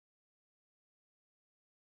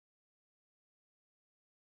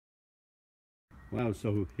Wow,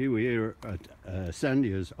 so here we are at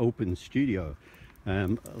Sandhya's open studio.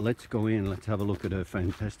 Let's go in, let's have a look at her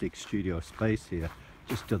fantastic studio space here,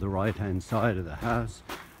 just to the right hand side of the house.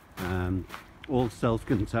 All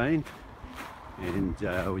self-contained, and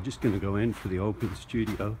we're just going to go in for the open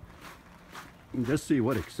studio and just see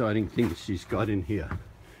what exciting things she's got in here.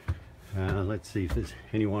 Let's see if there's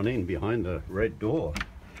anyone in behind the red door.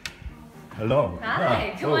 Hello.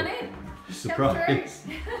 Hi, come on in. Surprise.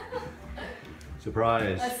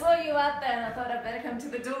 Surprise. I saw you out there and I thought I'd better come to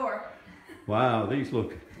the door. Wow, these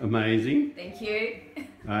look amazing. Thank you.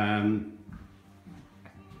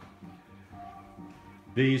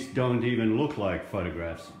 These don't even look like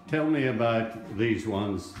photographs. Tell me about these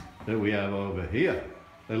ones that we have over here.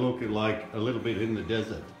 They look like a little bit in the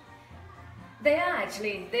desert. They are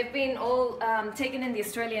actually. They've been all taken in the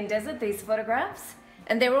Australian desert, these photographs.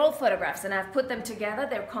 And they're all photographs and I've put them together.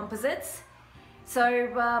 They're composites. So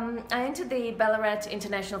I entered the Ballarat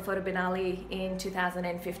International Photo Biennale in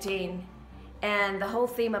 2015. And the whole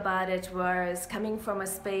theme about it was coming from a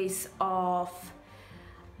space of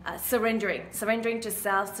surrendering to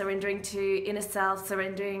self, surrendering to inner self,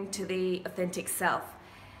 surrendering to the authentic self.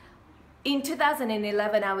 In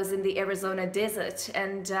 2011, I was in the Arizona desert,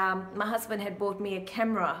 and my husband had bought me a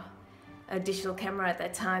camera, a digital camera at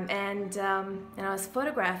that time, and I was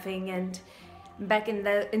photographing. And back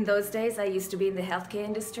in those days, I used to be in the healthcare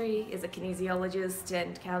industry as a kinesiologist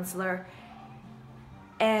and counselor.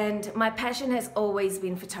 And my passion has always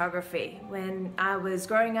been photography. When I was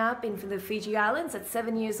growing up in the Fiji Islands at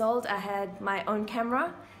 7 years old, I had my own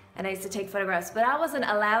camera and I used to take photographs, but I wasn't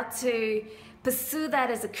allowed to pursue that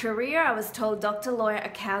as a career. I was told doctor, lawyer,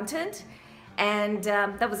 accountant, and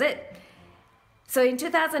that was it. So in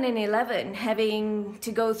 2011, having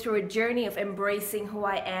to go through a journey of embracing who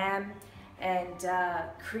I am and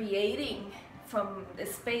creating from the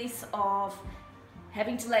space of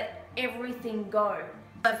having to let everything go.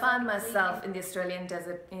 I found myself in the Australian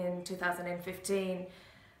desert in 2015,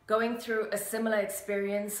 going through a similar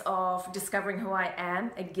experience of discovering who I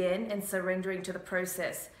am again and surrendering to the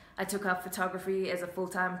process. I took up photography as a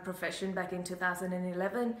full-time profession back in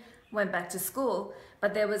 2011, went back to school,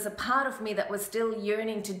 but there was a part of me that was still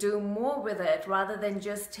yearning to do more with it rather than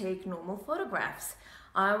just take normal photographs.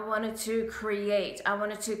 I wanted to create. I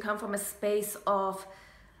wanted to come from a space of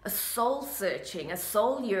a soul searching, a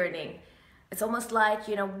soul yearning. It's almost like,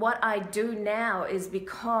 you know, what I do now is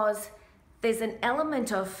because there's an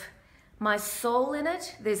element of my soul in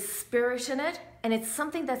it, there's spirit in it, and it's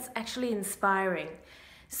something that's actually inspiring.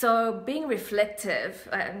 So being reflective,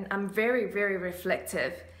 and I'm very, very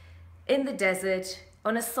reflective, in the desert,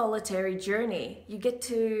 on a solitary journey, you get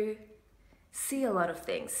to see a lot of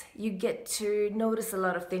things. You get to notice a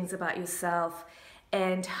lot of things about yourself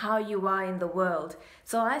and how you are in the world.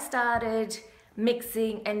 So I started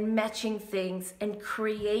mixing and matching things and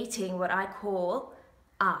creating what I call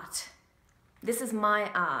art. This is my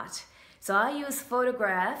art. So I use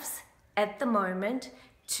photographs at the moment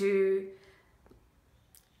to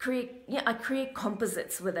create, I create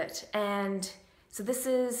composites with it. And so this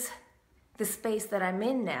is the space that I'm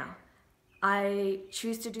in now. I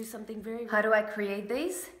choose to do something very... How do I create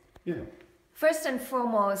these? Yeah. First and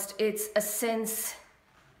foremost, it's a sense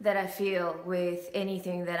that I feel with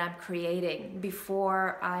anything that I'm creating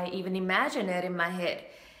before I even imagine it in my head.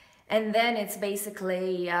 And then it's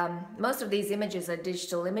basically, most of these images are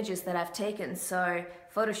digital images that I've taken, so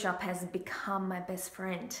Photoshop has become my best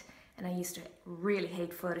friend. And I used to really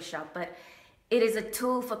hate Photoshop, but it is a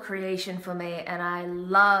tool for creation for me and I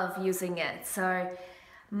love using it. So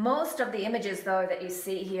most of the images though that you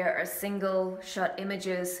see here are single shot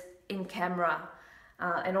images in camera.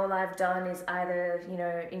 And all I've done is either, you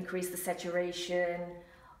know, increase the saturation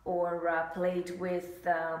or played with,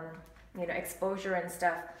 you know, exposure and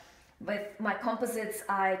stuff. With my composites,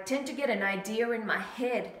 I tend to get an idea in my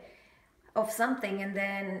head of something and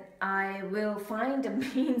then I will find a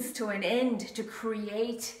means to an end to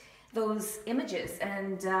create those images.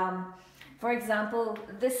 And for example,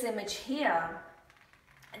 this image here,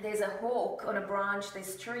 there's a hawk on a branch,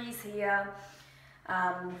 there's trees here.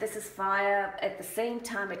 This is fire. At the same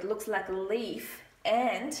time, it looks like a leaf,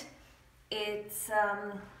 and it's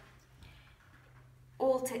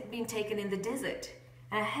all being taken in the desert.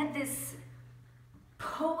 And I had this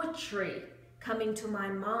poetry coming to my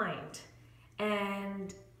mind,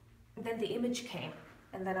 and then the image came,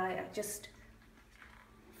 and then I just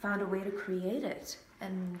found a way to create it,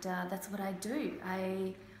 and that's what I do.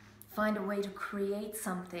 I find a way to create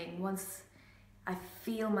something once I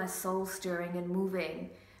feel my soul stirring and moving.